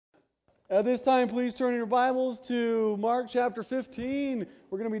At this time, please turn your Bibles to Mark chapter 15.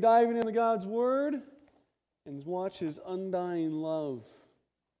 We're going to be diving into God's Word and watch His undying love.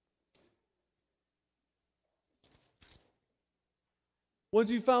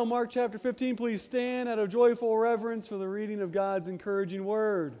 Once you've found Mark chapter 15, please stand out of joyful reverence for the reading of God's encouraging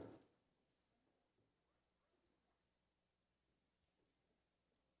Word.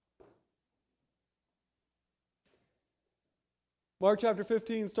 Mark chapter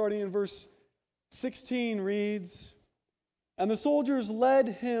 15, starting in verse 16, reads, "And the soldiers led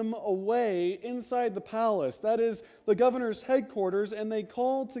him away inside the palace," that is, the governor's headquarters, "and they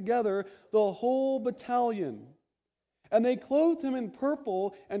called together the whole battalion. And they clothed him in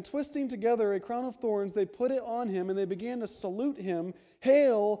purple, and twisting together a crown of thorns, they put it on him, and they began to salute him,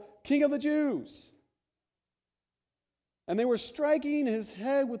 'Hail, King of the Jews!' And they were striking his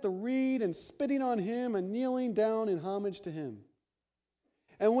head with a reed, and spitting on him, and kneeling down in homage to him.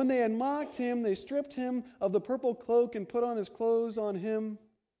 And when they had mocked him, they stripped him of the purple cloak and put on his clothes on him,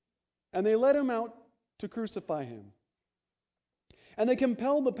 and they led him out to crucify him. And they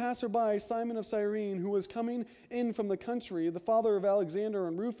compelled the passerby, Simon of Cyrene, who was coming in from the country, the father of Alexander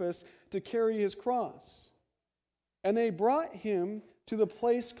and Rufus, to carry his cross. And they brought him to the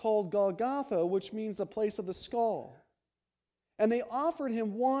place called Golgotha, which means the place of the skull. And they offered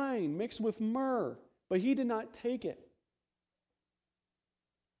him wine mixed with myrrh, but he did not take it.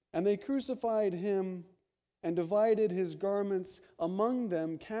 And they crucified him and divided his garments among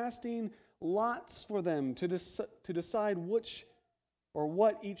them, casting lots for them to decide which or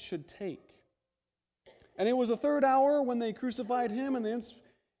what each should take. And it was the third hour when they crucified him, and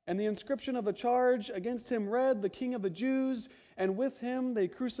the inscription of the charge against him read, 'The King of the Jews,' and with him they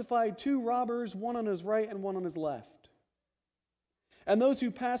crucified two robbers, one on his right and one on his left. And those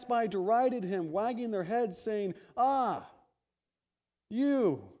who passed by derided him, wagging their heads, saying, 'Ah,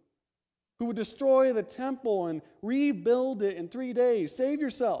 you who would destroy the temple and rebuild it in 3 days, save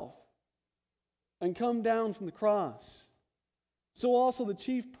yourself and come down from the cross.' So also the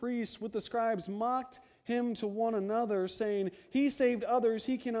chief priests with the scribes mocked him to one another, saying, 'He saved others,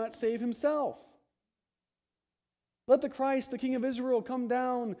 he cannot save himself. Let the Christ, the King of Israel, come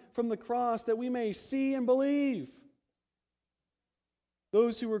down from the cross, that we may see and believe.'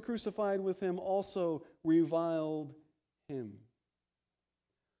 Those who were crucified with him also reviled him."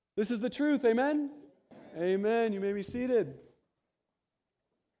 This is the truth, amen? Amen. You may be seated.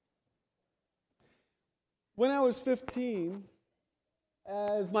 When I was 15,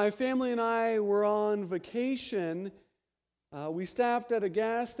 as my family and I were on vacation, we stopped at a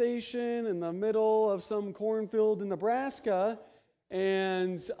gas station in the middle of some cornfield in Nebraska,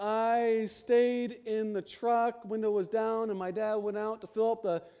 and I stayed in the truck, window was down, and my dad went out to fill up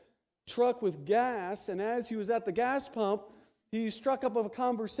the truck with gas, and as he was at the gas pump, he struck up a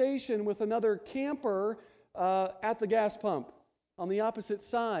conversation with another camper at the gas pump on the opposite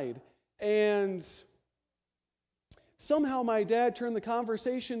side. And somehow my dad turned the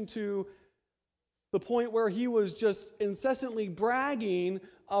conversation to the point where he was just incessantly bragging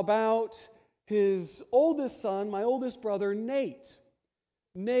about his oldest son, my oldest brother, Nate.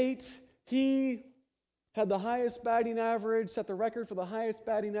 Nate, he had the highest batting average, set the record for the highest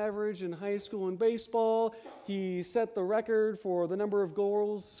batting average in high school in baseball. He set the record for the number of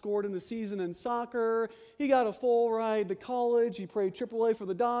goals scored in a season in soccer. He got a full ride to college. He played AAA for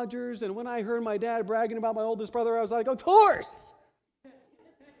the Dodgers. And when I heard my dad bragging about my oldest brother, I was like, of course!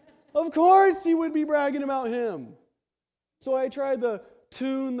 Of course he would be bragging about him. So I tried to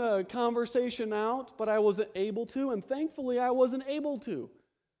tune the conversation out, but I wasn't able to. And thankfully, I wasn't able to.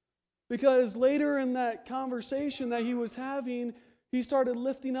 Because later in that conversation that he was having, he started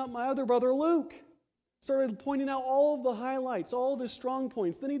lifting up my other brother, Luke. Started pointing out all of the highlights, all of his strong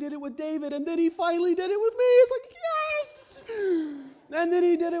points. Then he did it with David, and then he finally did it with me. It's like, yes! And then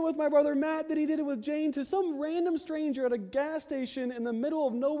he did it with my brother Matt. Then he did it with Jane, to some random stranger at a gas station in the middle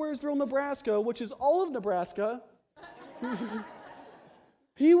of Nowheresville, Nebraska, which is all of Nebraska.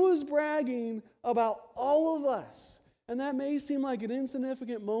 He was bragging about all of us. And that may seem like an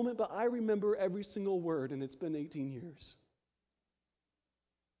insignificant moment, but I remember every single word, and it's been 18 years.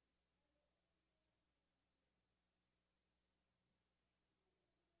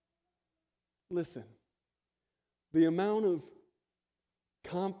 Listen, the amount of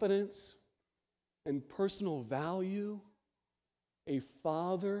confidence and personal value a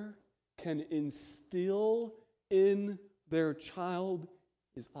father can instill in their child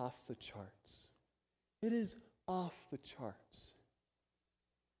is off the charts. It is off the charts.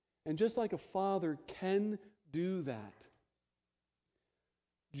 And just like a father can do that,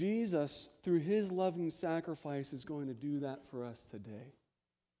 Jesus, through his loving sacrifice, is going to do that for us today.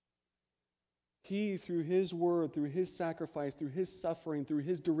 He, through his word, through his sacrifice, through his suffering, through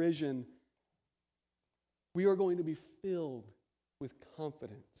his derision, we are going to be filled with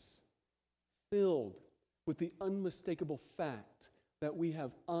confidence, filled with the unmistakable fact that we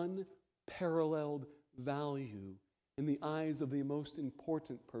have unparalleled value in the eyes of the most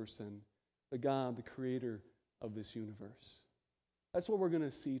important person, the God, the creator of this universe. That's what we're going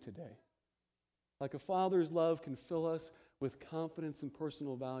to see today. Like a father's love can fill us with confidence and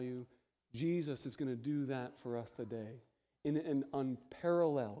personal value, Jesus is going to do that for us today in an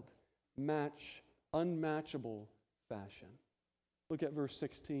unparalleled, unmatchable fashion. Look at verse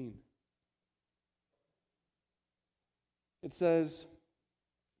 16. It says,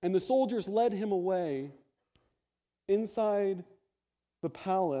 "And the soldiers led him away inside the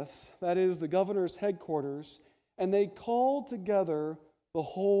palace, that is, the governor's headquarters, and they called together the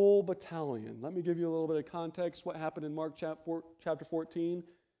whole battalion." Let me give you a little bit of context. What happened in Mark chapter 14?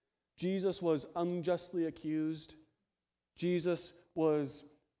 Jesus was unjustly accused. Jesus was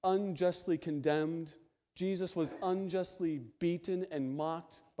unjustly condemned. Jesus was unjustly beaten and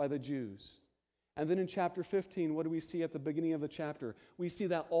mocked by the Jews. And then in chapter 15, what do we see at the beginning of the chapter? We see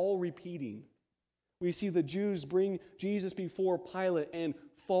that all repeating. We see the Jews bring Jesus before Pilate and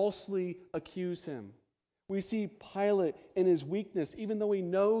falsely accuse him. We see Pilate in his weakness, even though he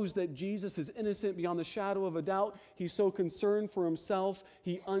knows that Jesus is innocent beyond the shadow of a doubt, he's so concerned for himself,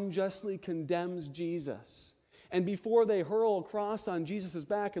 he unjustly condemns Jesus. And before they hurl a cross on Jesus'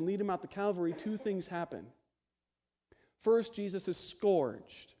 back and lead him out to Calvary, two things happen. First, Jesus is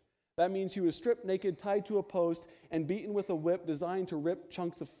scourged. That means he was stripped naked, tied to a post, and beaten with a whip designed to rip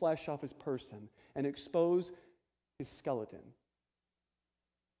chunks of flesh off his person and expose his skeleton.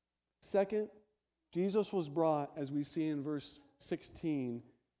 Second, Jesus was brought, as we see in verse 16,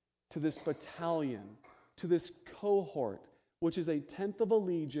 to this battalion, to this cohort, which is a tenth of a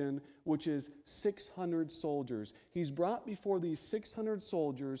legion, which is 600 soldiers. He's brought before these 600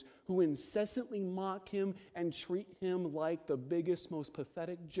 soldiers who incessantly mock him and treat him like the biggest, most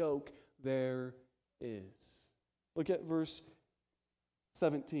pathetic joke there is. Look at verse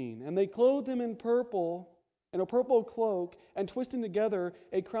 17. "And they clothed him in purple, in a purple cloak, and twisting together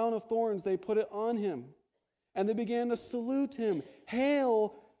a crown of thorns, they put it on him. And they began to salute him,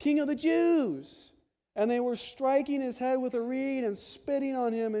 'Hail, King of the Jews!' And they were striking his head with a reed and spitting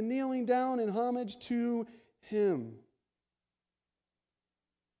on him and kneeling down in homage to him."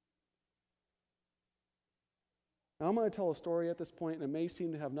 Now I'm going to tell a story at this point, and it may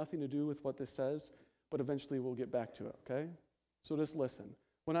seem to have nothing to do with what this says, but eventually we'll get back to it, okay? So just listen.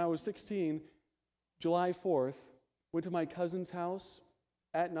 When I was 16, July 4th, went to my cousin's house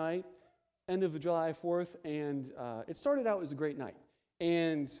at night, end of July 4th, and it started out as a great night.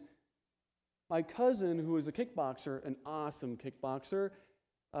 And my cousin, who is a kickboxer, an awesome kickboxer,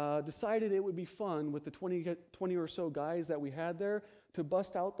 decided it would be fun with the 20 or so guys that we had there to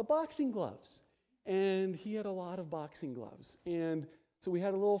bust out the boxing gloves. And he had a lot of boxing gloves. And so we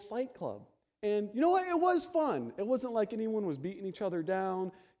had a little fight club. And you know what? It was fun. It wasn't like anyone was beating each other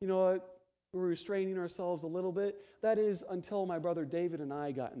down. You know what? We were restraining ourselves a little bit. That is until my brother David and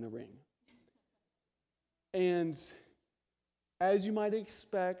I got in the ring. And as you might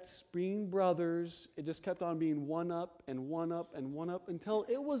expect, being brothers, it just kept on being one up and one up and one up until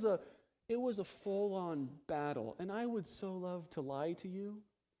it was a full-on battle. And I would so love to lie to you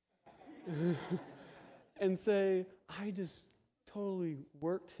and say, I just totally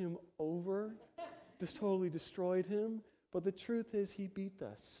worked him over, just totally destroyed him. But the truth is, he beat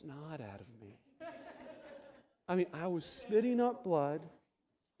the snot out of me. I mean, I was spitting up blood.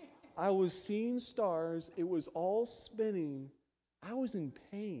 I was seeing stars. It was all spinning. I was in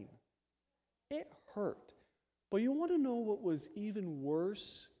pain. It hurt. But you want to know what was even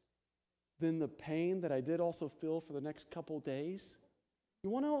worse than the pain that I did also feel for the next couple days? You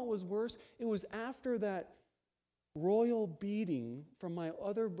want to know what was worse? It was after that royal beating from my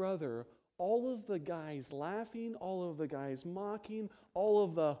other brother, all of the guys laughing, all of the guys mocking,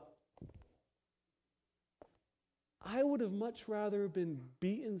 I would have much rather been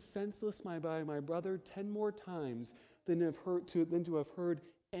beaten senseless by my brother 10 more times than to have heard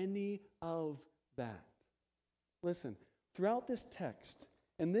any of that. Listen, throughout this text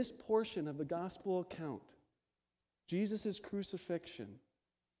and this portion of the gospel account, Jesus' crucifixion,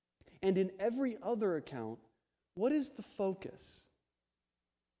 and in every other account, what is the focus?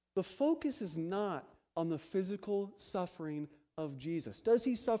 The focus is not on the physical suffering of Jesus. Does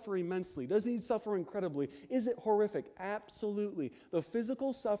he suffer immensely? Does he suffer incredibly? Is it horrific? Absolutely. The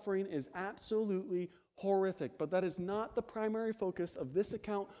physical suffering is absolutely horrific, but that is not the primary focus of this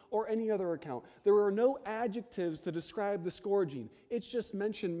account or any other account. There are no adjectives to describe the scourging. It's just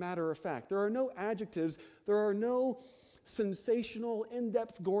mentioned matter of fact. There are no adjectives. There are no sensational,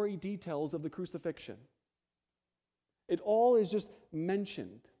 in-depth, gory details of the crucifixion. It all is just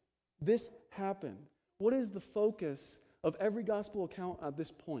mentioned. This happened. What is the focus of every gospel account at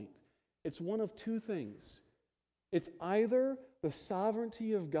this point? It's one of two things. It's either the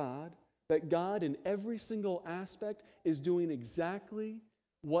sovereignty of God, that God in every single aspect is doing exactly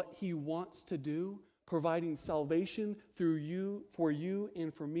what He wants to do, providing salvation through you, for you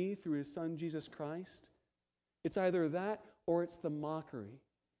and for me through His Son Jesus Christ. It's either that or it's the mockery.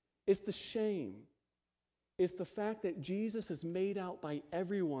 It's the shame. It's the fact that Jesus is made out by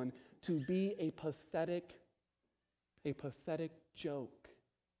everyone to be a pathetic joke.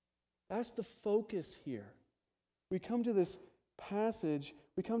 That's the focus here. We come to this passage,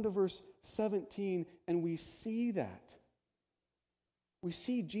 we come to verse 17, and we see that. We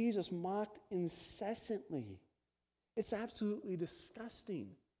see Jesus mocked incessantly. It's absolutely disgusting.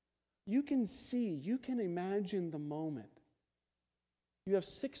 You can imagine the moment. You have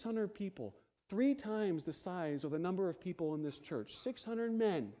 600 people, 3 times the size or the number of people in this church, 600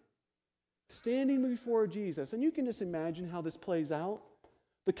 men standing before Jesus. And you can just imagine how this plays out.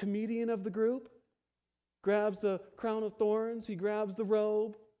 The comedian of the group grabs the crown of thorns. He grabs the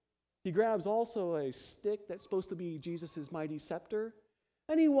robe. He grabs also a stick that's supposed to be Jesus' mighty scepter.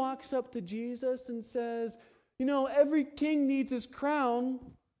 And he walks up to Jesus and says, every king needs his crown,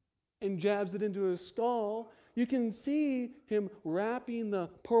 and jabs it into his skull. You can see him wrapping the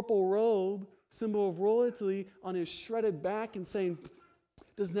purple robe, symbol of royalty, on his shredded back and saying,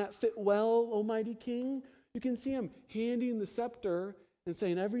 "Doesn't that fit well, O mighty king?" You can see him handing the scepter and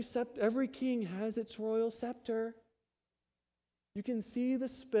saying, every king has its royal scepter. You can see the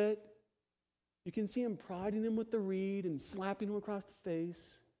spit. You can see him prodding him with the reed and slapping him across the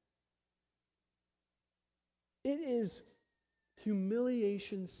face. It is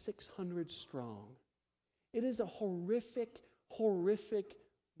humiliation 600 strong. It is a horrific, horrific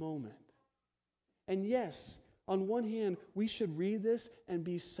moment. And yes, on one hand, we should read this and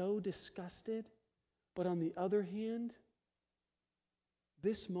be so disgusted. But on the other hand,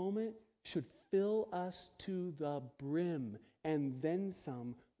 this moment should fill us to the brim and then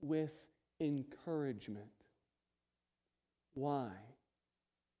some with encouragement. Why?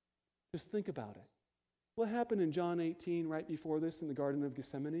 Just think about it. What happened in John 18 right before this in the Garden of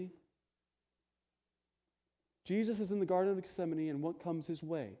Gethsemane? Jesus is in the Garden of Gethsemane, and what comes his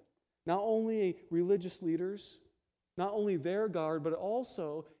way? Not only religious leaders, not only their guard, but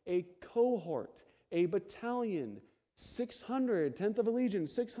also a cohort, a battalion, 600, 10th of a legion,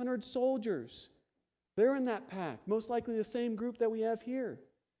 600 soldiers. They're in that pack, most likely the same group that we have here.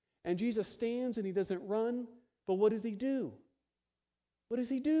 And Jesus stands and he doesn't run, but what does he do? What does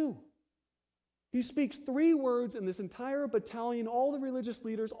he do? He speaks 3 words, and this entire battalion, all the religious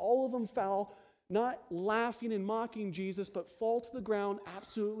leaders, all of them foul, not laughing and mocking Jesus, but fall to the ground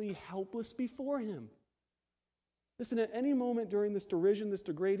absolutely helpless before him. Listen, at any moment during this derision, this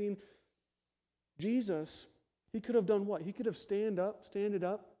degrading, Jesus, he could have done what? He could have standed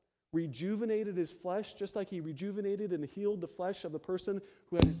up, rejuvenated his flesh, just like he rejuvenated and healed the flesh of the person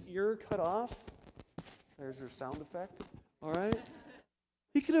who had his ear cut off. There's your sound effect. All right?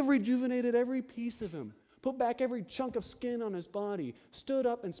 He could have rejuvenated every piece of him, put back every chunk of skin on his body, stood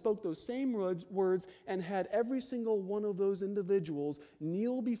up and spoke those same words, and had every single one of those individuals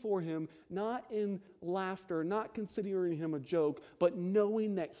kneel before him, not in laughter, not considering him a joke, but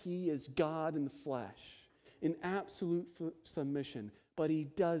knowing that he is God in the flesh, in absolute submission. But he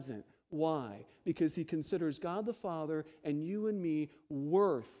doesn't. Why? Because he considers God the Father and you and me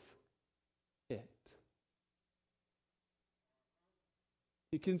worth it.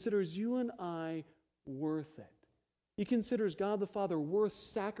 He considers you and I worth it. He considers God the Father worth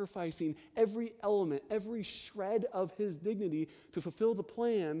sacrificing every element, every shred of his dignity to fulfill the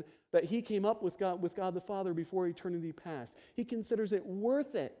plan that he came up with God the Father before eternity past. He considers it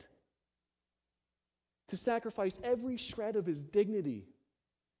worth it to sacrifice every shred of his dignity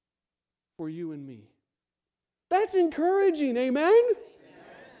for you and me. That's encouraging, amen? Amen.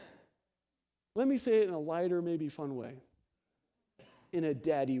 Let me say it in a lighter, maybe fun way. In a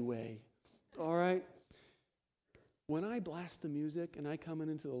daddy way. All right? When I blast the music and I come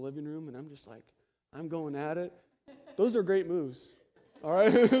into the living room and I'm just like, I'm going at it, those are great moves. All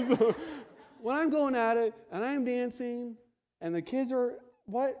right? So, when I'm going at it and I'm dancing and the kids are,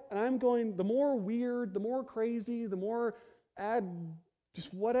 what? And I'm going, the more weird, the more crazy, the more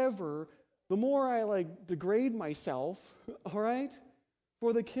just whatever, the more I degrade myself, all right?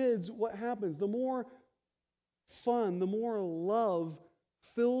 For the kids, what happens? The more fun, the more love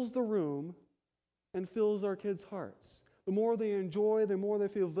fills the room and fills our kids' hearts. The more they enjoy, the more they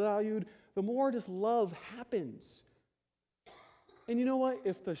feel valued, the more just love happens. And you know what?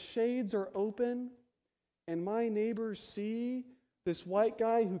 If the shades are open and my neighbors see this white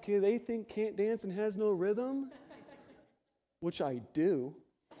guy who they think can't dance and has no rhythm, which I do,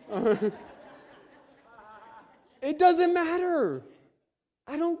 it doesn't matter.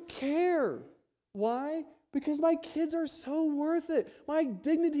 I don't care. Why? Because my kids are so worth it. My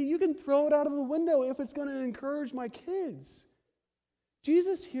dignity, you can throw it out of the window if it's going to encourage my kids.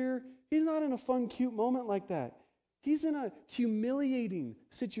 Jesus here, he's not in a fun, cute moment like that. He's in a humiliating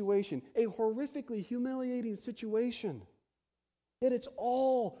situation, a horrifically humiliating situation. Yet it's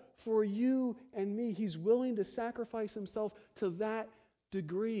all for you and me. He's willing to sacrifice himself to that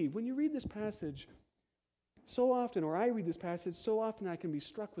degree. When you read this passage, so often, or I read this passage, so often I can be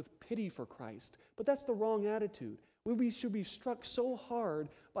struck with pity for Christ. But that's the wrong attitude. We should be struck so hard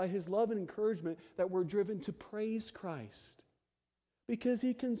by his love and encouragement that we're driven to praise Christ. Because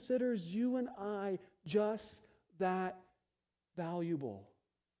he considers you and I just that valuable.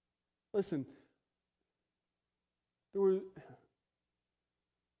 Listen,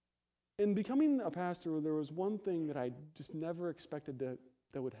 in becoming a pastor, there was one thing that I just never expected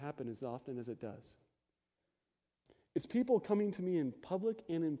that would happen as often as it does. It's people coming to me in public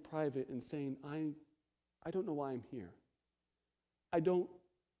and in private and saying, I don't know why I'm here. I don't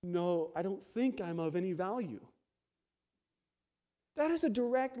think I'm of any value. That is a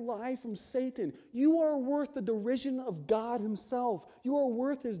direct lie from Satan. You are worth the derision of God himself. You are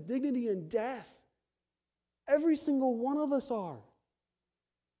worth his dignity and death. Every single one of us are.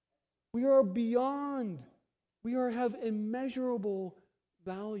 We are beyond. We have immeasurable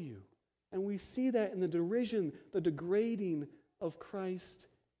value. And we see that in the derision, the degrading of Christ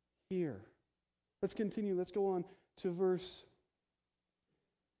here. Let's continue. Let's go on to verse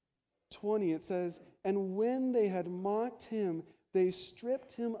 20. It says, "And when they had mocked him, they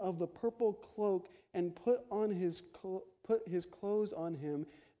stripped him of the purple cloak and put his clothes on him,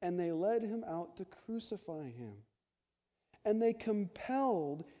 and they led him out to crucify him. And they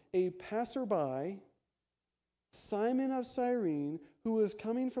compelled a passerby, Simon of Cyrene, who was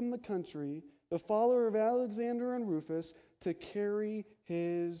coming from the country, the follower of Alexander and Rufus, to carry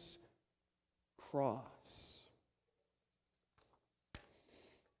his cross."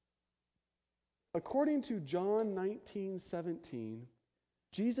 According to John 19:17,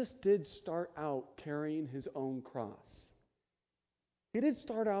 Jesus did start out carrying his own cross. He did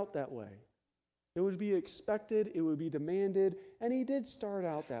start out that way. It would be expected, it would be demanded, and he did start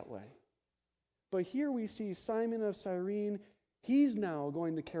out that way. But here we see Simon of Cyrene, he's now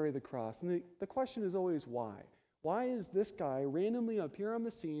going to carry the cross. And the question is always why? Why is this guy randomly appear on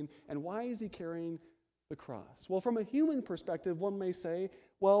the scene, and why is he carrying the cross? Well, from a human perspective, one may say,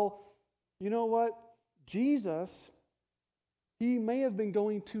 well, you know what? Jesus, he may have been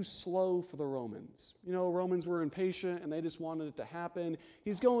going too slow for the Romans. You know, Romans were impatient, and they just wanted it to happen.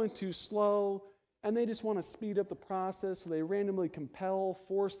 He's going too slow, and they just want to speed up the process, so they randomly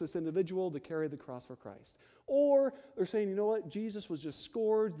force this individual to carry the cross for Christ. Or they're saying, you know what? Jesus was just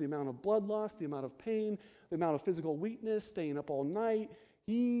scourged, the amount of blood loss, the amount of pain, the amount of physical weakness, staying up all night.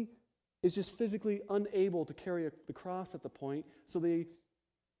 He is just physically unable to carry the cross at the point, so they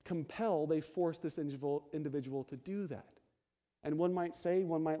force this individual to do that. And one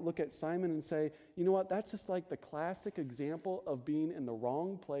might look at Simon and say, you know what, that's just like the classic example of being in the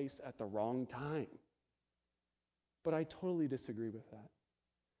wrong place at the wrong time. But I totally disagree with that.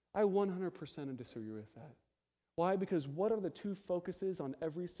 I 100% disagree with that. Why? Because what are the two focuses on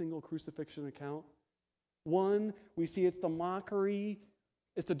every single crucifixion account? One, we see it's the mockery,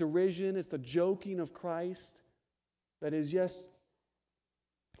 it's the derision, it's the joking of Christ that is, yes,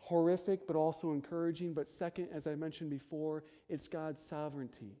 horrific, but also encouraging. But second, as I mentioned before, it's God's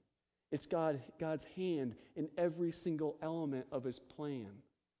sovereignty. It's God's hand in every single element of his plan.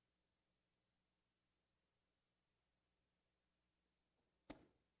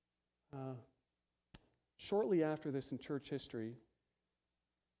 Shortly after this in church history,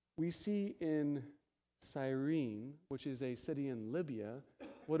 we see in Cyrene, which is a city in Libya,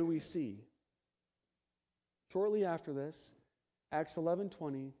 what do we see? Shortly after this, Acts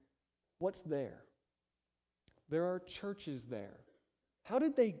 11:20, what's there? There are churches there. How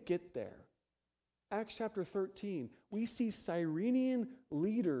did they get there? Acts chapter 13, we see Cyrenian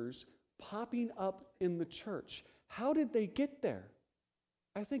leaders popping up in the church. How did they get there?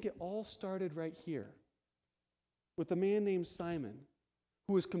 I think it all started right here with a man named Simon,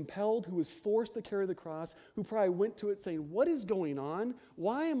 who was compelled, who was forced to carry the cross, who probably went to it saying, what is going on?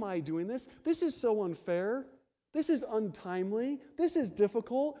 Why am I doing this? This is so unfair. This is untimely. This is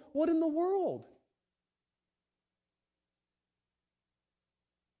difficult. What in the world?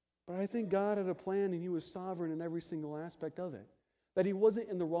 But I think God had a plan, and he was sovereign in every single aspect of it. That he wasn't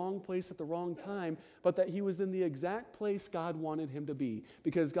in the wrong place at the wrong time, but that he was in the exact place God wanted him to be.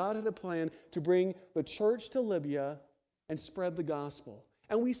 Because God had a plan to bring the church to Libya and spread the gospel.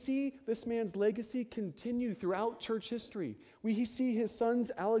 And we see this man's legacy continue throughout church history. We see his sons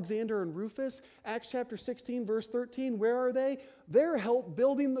Alexander and Rufus. Acts chapter 16, verse 13, where are they? They're helped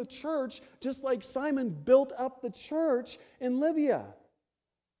building the church, just like Simon built up the church in Libya.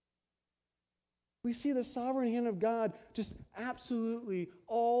 We see the sovereign hand of God just absolutely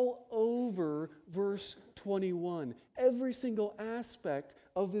all over verse 21. Every single aspect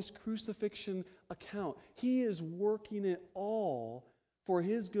of this crucifixion account. He is working it all for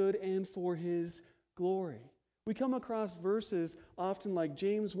his good and for his glory. We come across verses often like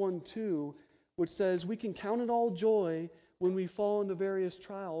James 1:2, which says we can count it all joy when we fall into various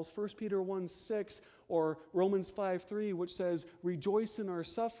trials. 1 Peter 1:6 or Romans 5:3, which says rejoice in our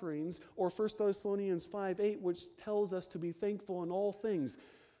sufferings, or 1 Thessalonians 5:8, which tells us to be thankful in all things.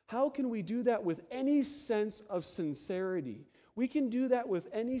 How can we do that with any sense of sincerity? We can do that with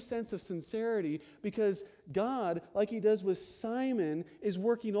any sense of sincerity because God, like he does with Simon, is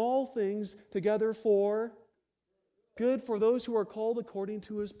working all things together for good for those who are called according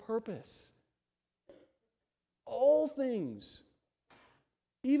to his purpose. All things.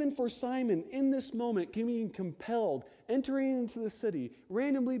 Even for Simon, in this moment, being compelled, entering into the city,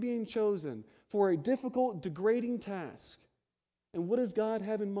 randomly being chosen for a difficult, degrading task. And what does God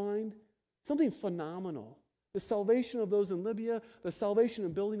have in mind? Something phenomenal. The salvation of those in Libya, the salvation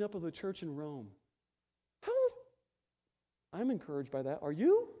and building up of the church in Rome. I'm encouraged by that. Are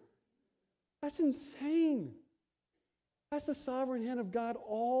you? That's insane. That's the sovereign hand of God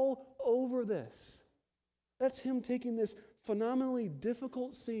all over this. That's him taking this phenomenally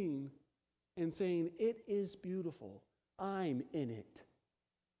difficult scene and saying, it is beautiful. I'm in it.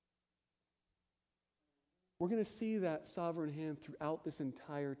 We're going to see that sovereign hand throughout this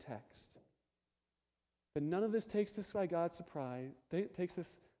entire text. But none of this takes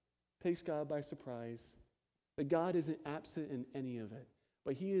God by surprise. That God isn't absent in any of it.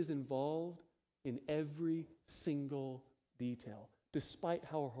 But he is involved in every single detail, despite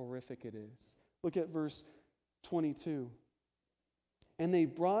how horrific it is. Look at verse 22. And they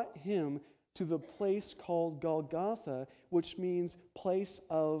brought him to the place called Golgotha, which means place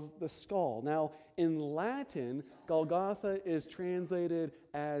of the skull. Now, in Latin, Golgotha is translated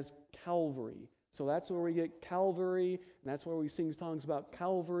as Calvary. So that's where we get Calvary, and that's where we sing songs about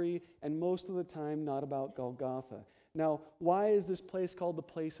Calvary, and most of the time not about Golgotha. Now, why is this place called the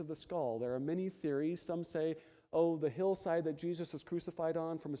place of the skull? There are many theories. Some say, oh, the hillside that Jesus was crucified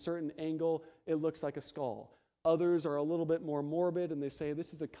on, from a certain angle, it looks like a skull. Others are a little bit more morbid, and they say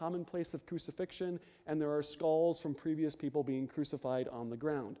this is a common place of crucifixion, and there are skulls from previous people being crucified on the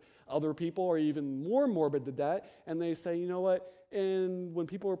ground. Other people are even more morbid than that, and they say, you know what, and when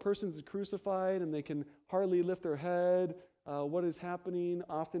persons are crucified and they can hardly lift their head, what is happening?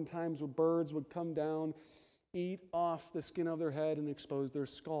 Oftentimes birds would come down, eat off the skin of their head, and expose their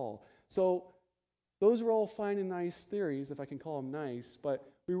skull. So those are all fine and nice theories, if I can call them nice, but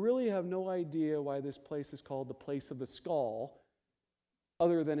we really have no idea why this place is called the place of the skull,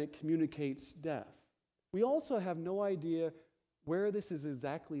 other than it communicates death. We also have no idea where this is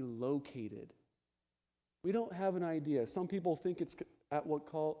exactly located. We don't have an idea. Some people think it's at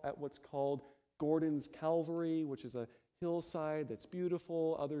what's called Gordon's Calvary, which is a hillside that's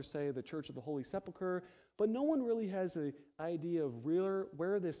beautiful. Others say the Church of the Holy Sepulchre. But no one really has an idea of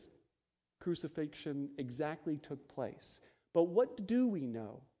where this crucifixion exactly took place. But what do we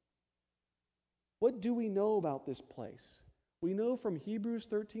know? What do we know about this place? We know from Hebrews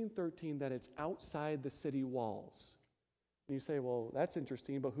 13:13 that it's outside the city walls. And you say, well, that's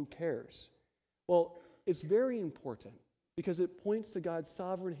interesting, but who cares? Well, it's very important because it points to God's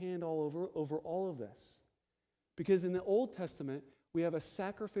sovereign hand over all of this. Because in the Old Testament, we have a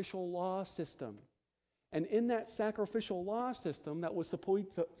sacrificial law system. And in that sacrificial law system that was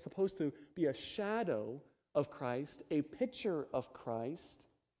supposed to be a shadow of Christ, a picture of Christ,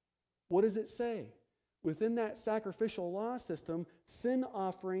 what does it say? Within that sacrificial law system, sin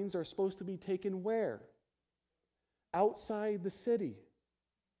offerings are supposed to be taken where? Outside the city.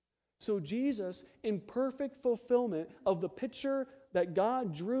 So Jesus, in perfect fulfillment of the picture that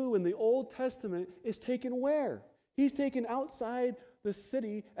God drew in the Old Testament, is taken where? He's taken outside the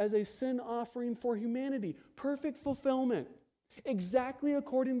city as a sin offering for humanity. Perfect fulfillment. Exactly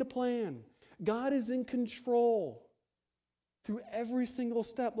according to plan. God is in control through every single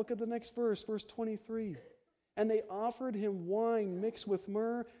step. Look at the next verse, verse 23. And they offered him wine mixed with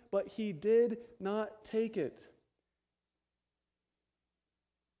myrrh, but he did not take it.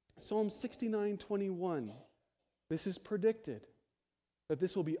 Psalm 69:21. This is predicted, that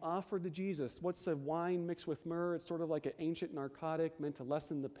this will be offered to Jesus. What's a wine mixed with myrrh? It's sort of like an ancient narcotic meant to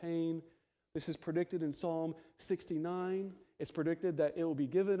lessen the pain. This is predicted in Psalm 69. It's predicted that it will be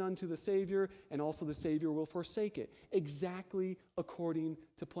given unto the Savior, and also the Savior will forsake it. Exactly according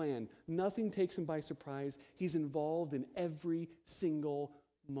to plan. Nothing takes him by surprise. He's involved in every single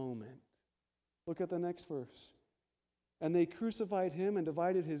moment. Look at the next verse. And they crucified him and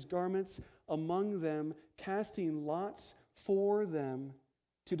divided his garments among them, casting lots for them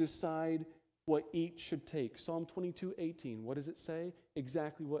to decide what each should take. Psalm 22:18. What does it say?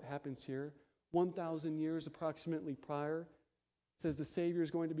 Exactly what happens here. 1,000 years approximately prior. It says the Savior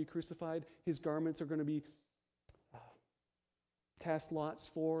is going to be crucified. His garments are going to be cast lots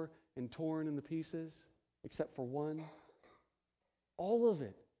for and torn into pieces, except for one. All of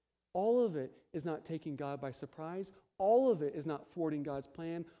it is not taking God by surprise. All of it is not thwarting God's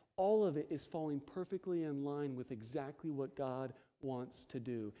plan. All of it is falling perfectly in line with exactly what God wants to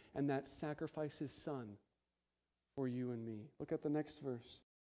do, and that sacrifice his Son for you and me. Look at the next verse.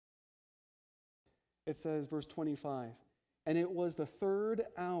 It says, verse 25, and it was the 3rd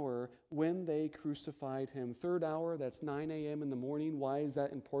hour when they crucified him. 3rd hour, that's 9 a.m. in the morning. Why is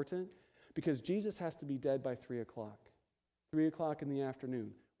that important? Because Jesus has to be dead by 3 o'clock. 3 o'clock in the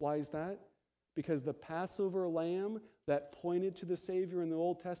afternoon. Why is that? Because the Passover lamb that pointed to the Savior in the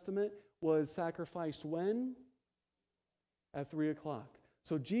Old Testament was sacrificed when? At 3 o'clock.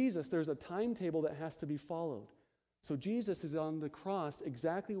 So Jesus, there's a timetable that has to be followed. So Jesus is on the cross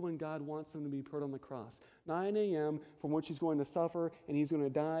exactly when God wants him to be put on the cross. 9 a.m. from which he's going to suffer, and he's going to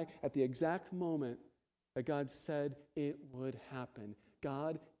die at the exact moment that God said it would happen.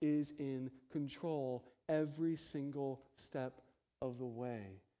 God is in control every single step of the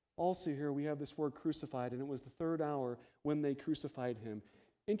way. Also here we have this word crucified, and it was the 3rd hour when they crucified him.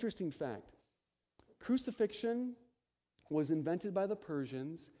 Interesting fact. Crucifixion was invented by the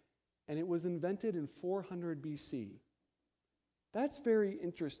Persians, and it was invented in 400 BC. That's very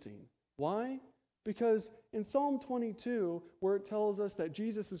interesting. Why? Because in Psalm 22, where it tells us that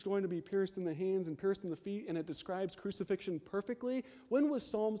Jesus is going to be pierced in the hands and pierced in the feet, and it describes crucifixion perfectly, when was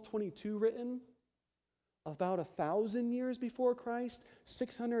Psalms 22 written? About 1,000 years before Christ,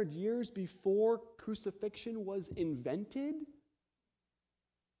 600 years before crucifixion was invented?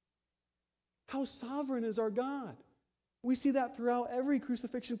 How sovereign is our God? We see that throughout every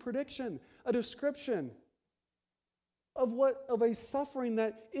crucifixion prediction, a description of a suffering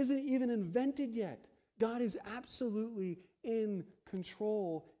that isn't even invented yet. God is absolutely in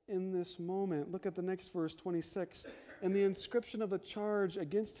control in this moment. Look at the next verse, 26. And the inscription of the charge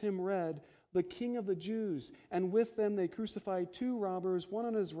against him read, "The King of the Jews." And with them they crucified 2 robbers, one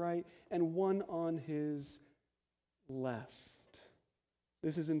on his right and one on his left.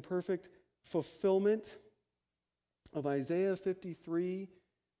 This is in perfect fulfillment of Isaiah 53,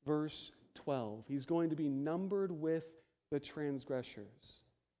 verse 12. He's going to be numbered with the transgressors.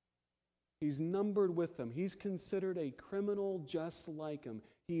 He's numbered with them. He's considered a criminal just like him.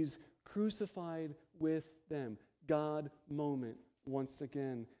 He's crucified with them. God moment once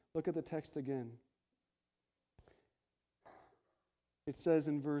again. Look at the text again. It says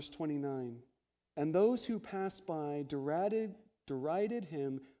in verse 29, and those who passed by derided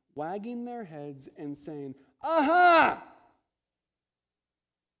him, wagging their heads and saying, "Aha!"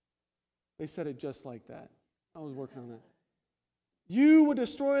 They said it just like that. I was working on that. "You would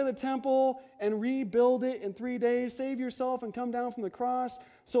destroy the temple and rebuild it in 3 days. Save yourself and come down from the cross."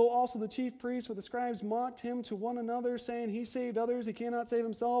 So also the chief priests with the scribes mocked him to one another, saying, "He saved others, he cannot save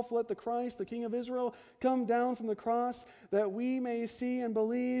himself. Let the Christ, the King of Israel, come down from the cross, that we may see and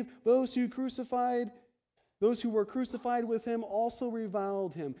believe. Those who were crucified with him also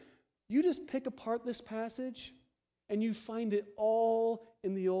reviled him." You just pick apart this passage, and you find it all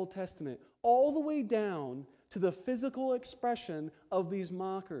in the Old Testament, all the way down to the physical expression of these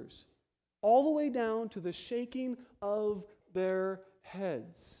mockers, all the way down to the shaking of their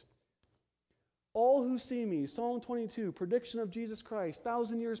heads. All who see me, Psalm 22, prediction of Jesus Christ,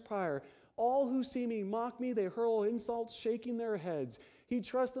 1,000 years prior, all who see me mock me, they hurl insults, shaking their heads. He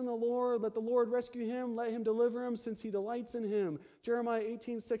trusts in the Lord, let the Lord rescue him, let him deliver him, since he delights in him. Jeremiah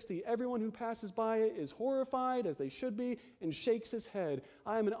 18:60, everyone who passes by it is horrified, as they should be, and shakes his head.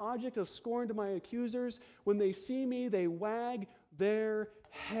 I am an object of scorn to my accusers. When they see me, they wag their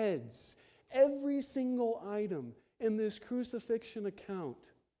heads. Every single item in this crucifixion account,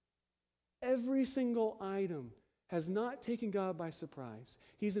 every single item has not taken God by surprise.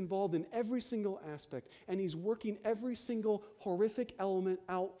 He's involved in every single aspect, and he's working every single horrific element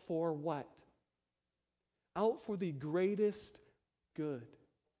out for what? Out for the greatest good.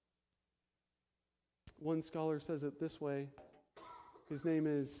 One scholar says it this way. His name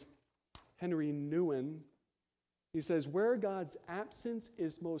is Henry Nouwen. He says, where God's absence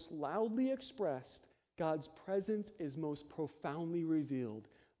is most loudly expressed, God's presence is most profoundly revealed.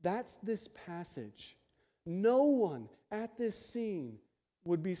 That's this passage. No one at this scene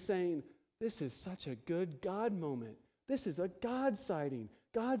would be saying, this is such a good God moment. This is a God sighting.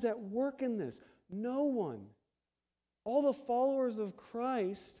 God's at work in this. No one. All the followers of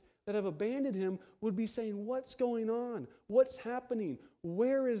Christ that have abandoned him would be saying, what's going on? What's happening?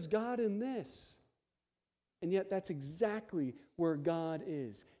 Where is God in this? And yet that's exactly where God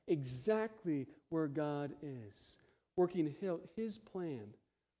is. Exactly where God is. Working his plan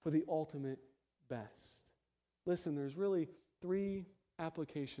for the ultimate best. Listen, there's really 3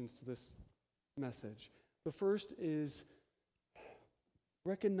 applications to this message. The first is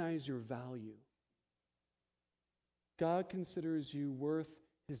recognize your value. God considers you worth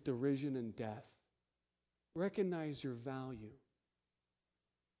his derision and death. Recognize your value.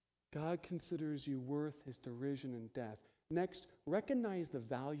 God considers you worth his derision and death. Next, recognize the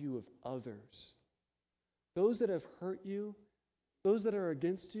value of others. Those that have hurt you, those that are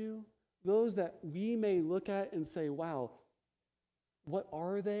against you, those that we may look at and say, wow, what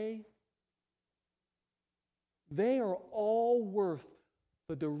are they? They are all worth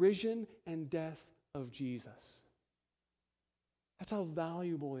the derision and death of Jesus. That's how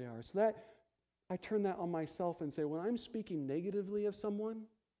valuable they are. So that I turn that on myself and say, when I'm speaking negatively of someone,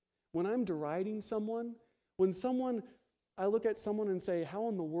 when I'm deriding someone, I look at someone and say, how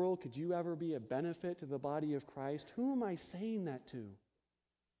in the world could you ever be a benefit to the body of Christ? Who am I saying that to?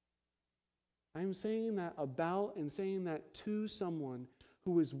 I'm saying that about and saying that to someone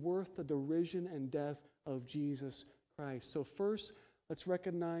who is worth the derision and death of Jesus Christ. So first, let's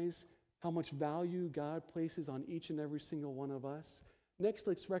recognize how much value God places on each and every single one of us. Next,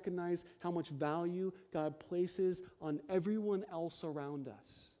 let's recognize how much value God places on everyone else around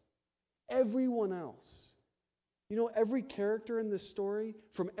us. Everyone else. You know, every character in this story,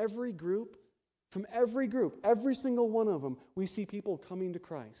 from every group, every single one of them, we see people coming to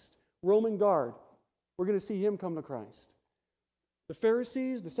Christ. Roman guard, we're going to see him come to Christ. The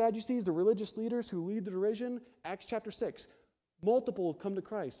Pharisees, the Sadducees, the religious leaders who lead the derision, Acts chapter 6, multiple come to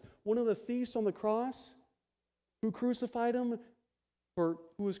Christ. One of the thieves on the cross who crucified him, or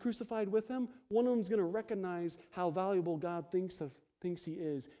who was crucified with him, one of them is going to recognize how valuable God thinks he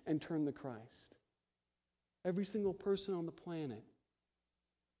is and turn to Christ. Every single person on the planet,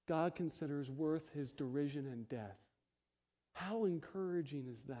 God considers worth his derision and death. How encouraging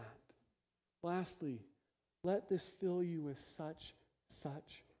is that? Lastly, let this fill you with such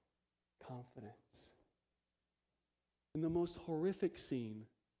confidence. In the most horrific scene,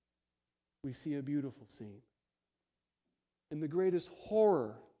 we see a beautiful scene. In the greatest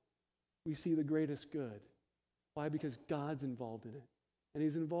horror, we see the greatest good. Why? Because God's involved in it. And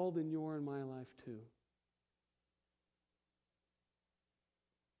he's involved in your and my life too.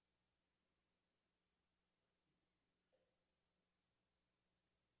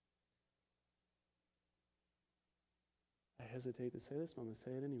 I hesitate to say this, but I'm going to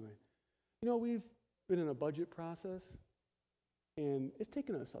say it anyway. You know, we've been in a budget process, and it's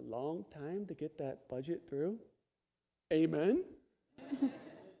taken us a long time to get that budget through. Amen?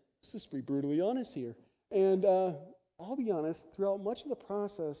 Let's just be brutally honest here. And I'll be honest, throughout much of the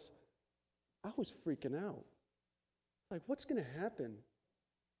process, I was freaking out. Like, what's going to happen?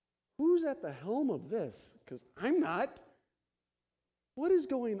 Who's at the helm of this? Because I'm not. What is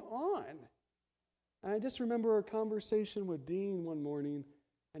going on? And I just remember a conversation with Dean one morning,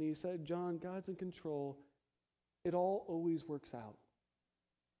 and he said, John, God's in control. It all always works out.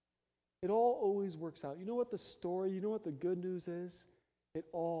 It all always works out. You know what the story, you know what the good news is? It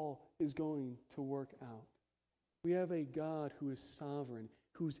all is going to work out. We have a God who is sovereign,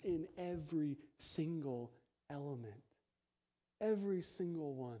 who's in every single element. Every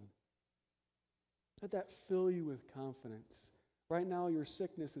single one. Let that fill you with confidence. Right now, your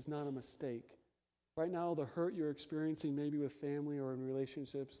sickness is not a mistake. Right now, the hurt you're experiencing, maybe with family or in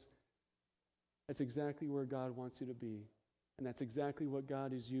relationships, that's exactly where God wants you to be. And that's exactly what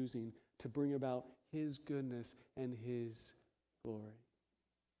God is using to bring about his goodness and his glory.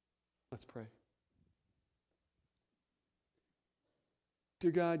 Let's pray.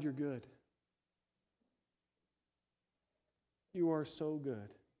 Dear God, you're good. You are so good.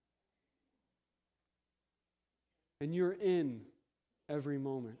 And you're in every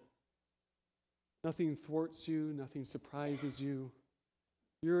moment. Nothing thwarts you, nothing surprises you.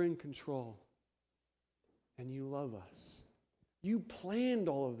 You're in control, and you love us. You planned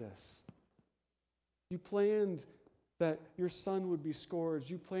all of this. You planned that your son would be scourged.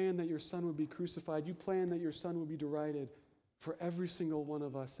 You planned that your son would be crucified. You planned that your son would be derided for every single one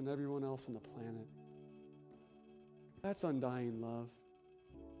of us and everyone else on the planet. That's undying love.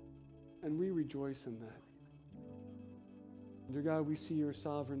 And we rejoice in that. Dear God, we see your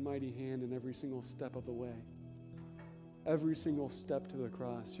sovereign, mighty hand in every single step of the way. Every single step to the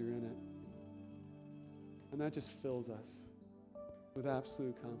cross, you're in it. And that just fills us with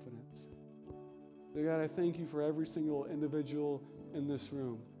absolute confidence. Dear God, I thank you for every single individual in this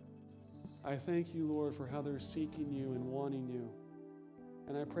room. I thank you, Lord, for how they're seeking you and wanting you.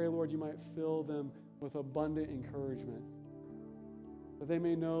 And I pray, Lord, you might fill them with abundant encouragement, that they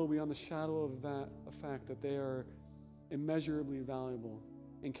may know beyond the shadow of that a fact that they are immeasurably valuable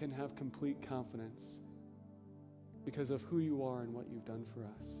and can have complete confidence because of who you are and what you've done for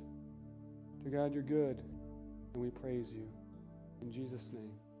us. Dear God, you're good, and we praise you. In Jesus'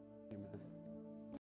 name, amen.